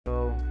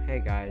Hey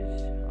guys,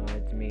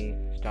 it's me,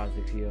 Stars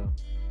here,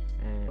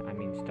 and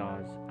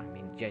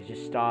yeah,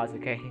 just Stars,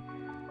 okay?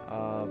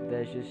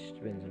 There's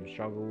just been some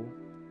struggle,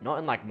 not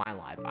in like my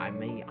life. I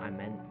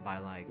meant by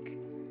like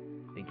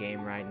the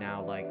game right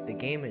now. Like the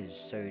game is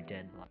so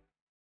dead. Like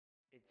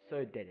it's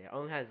so dead. It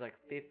only has like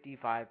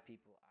 55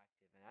 people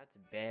active, and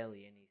that's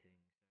barely anything.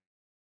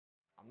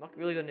 I'm not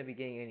really gonna be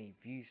getting any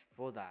views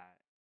for that.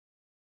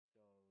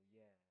 So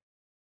yeah,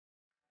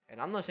 and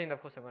I'm not saying that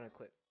of course I'm gonna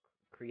quit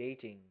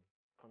creating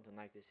content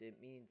like this.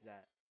 It means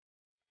that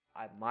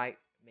I might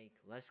make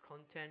less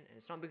content, and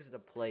it's not because of the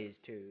plays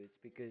too. It's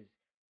because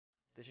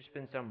there's just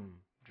been some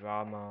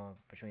drama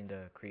between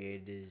the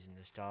creators and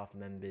the staff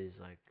members,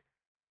 like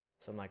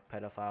some like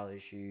pedophile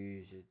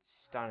issues. It's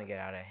starting to get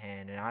out of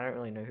hand, and I don't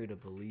really know who to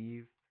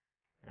believe,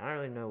 and I don't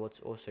really know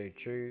what's also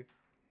true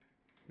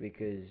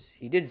because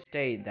he did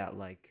state that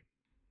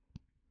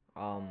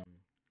um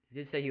he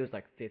did say he was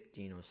like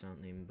 15 or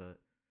something, but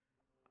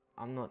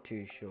I'm not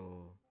too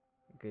sure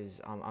because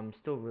I'm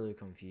still really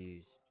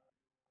confused.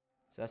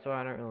 So that's why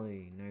I don't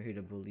really know who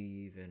to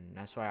believe, and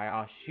that's why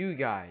I asked you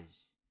guys,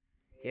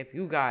 if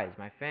you guys,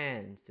 my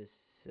fans,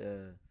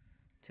 to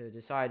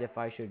decide if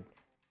I should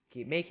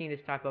keep making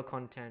this type of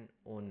content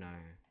or no.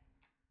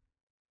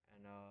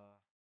 And I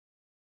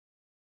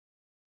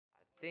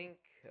think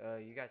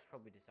you guys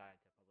probably decided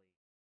to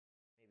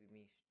maybe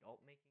me stop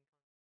making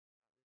content.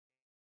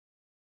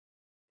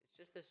 It's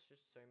just there's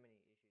just so many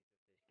issues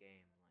with this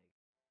game.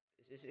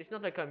 Like it's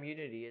not the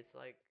community. It's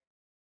like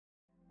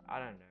I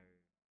don't know.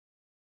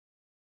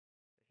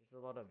 There's just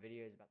a lot of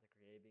videos about the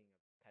creator being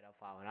a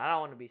pedophile, and I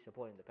don't want to be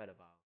supporting the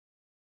pedophile.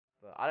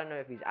 But I don't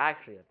know if he's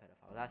actually a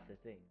pedophile. That's the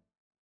thing.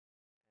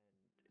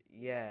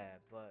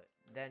 Yeah, but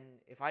then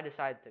if I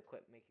decide to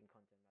quit making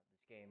content about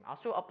this game,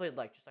 I'll still upload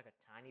like just like a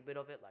tiny bit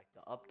of it, like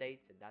the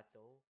updates, and that's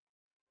all.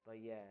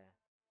 But yeah,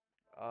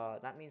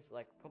 that means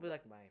like probably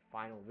like my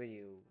final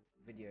video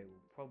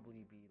will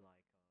probably be like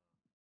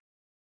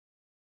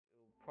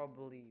it will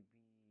probably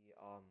be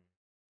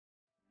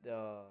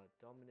the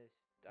Dominus,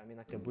 I mean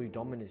like the Blue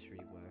Dominus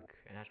rework,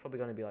 and that's probably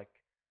gonna be like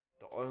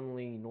the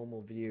only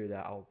normal video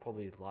that I'll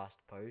probably last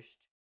post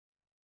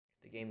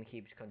if the game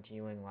keeps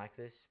continuing like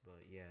this.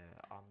 But yeah,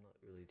 I'm not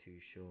really too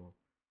sure.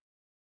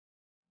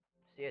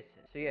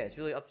 So yeah, it's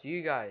really up to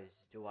you guys.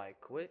 Do I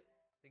quit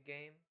the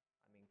game?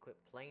 I mean, quit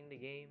playing the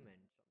game and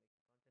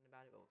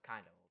stop making content about it? Well,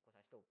 kind of. Of course,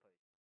 I still post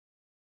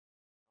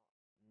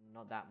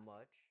not that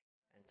much,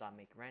 and so I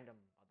make random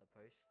other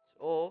posts.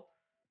 Or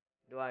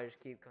do I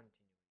just keep continuing?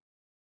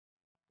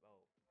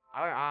 Well,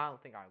 I don't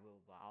think I will,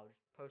 but I'll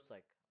just post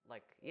like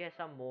yeah,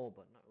 some more,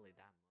 but not really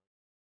that much.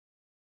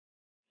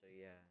 So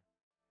yeah,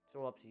 it's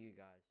all up to you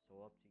guys. It's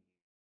all up to you.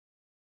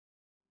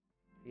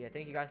 Yeah,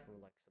 thank you guys for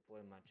like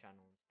supporting my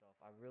channel and stuff.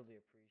 I really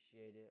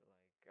appreciate it.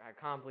 Like I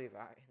can't believe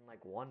in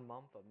like 1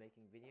 month of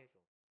making videos.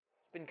 Well,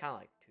 it's been kind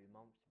of like 2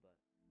 months, but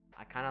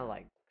I kind of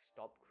like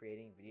stopped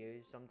creating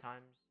videos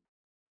sometimes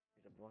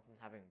because I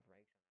wasn't having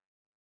breaks.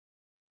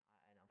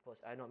 And of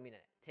course, I don't mean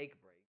to take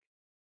breaks.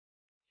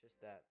 It's just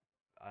that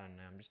I don't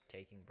know. I'm just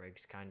taking breaks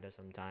kinda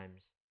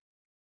sometimes,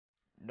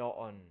 not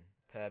on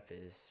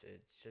purpose.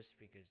 It's just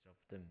because of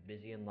the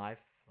busy in life.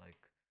 Like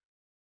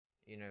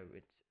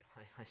it's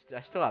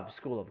I still have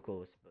school, of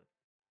course, but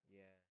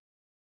yeah.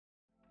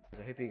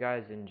 I hope you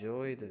guys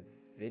enjoy the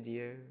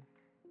video.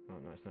 Oh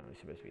no, it's not really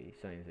supposed to be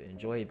something to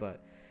enjoy,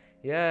 but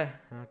yeah,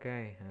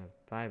 okay.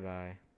 Bye bye.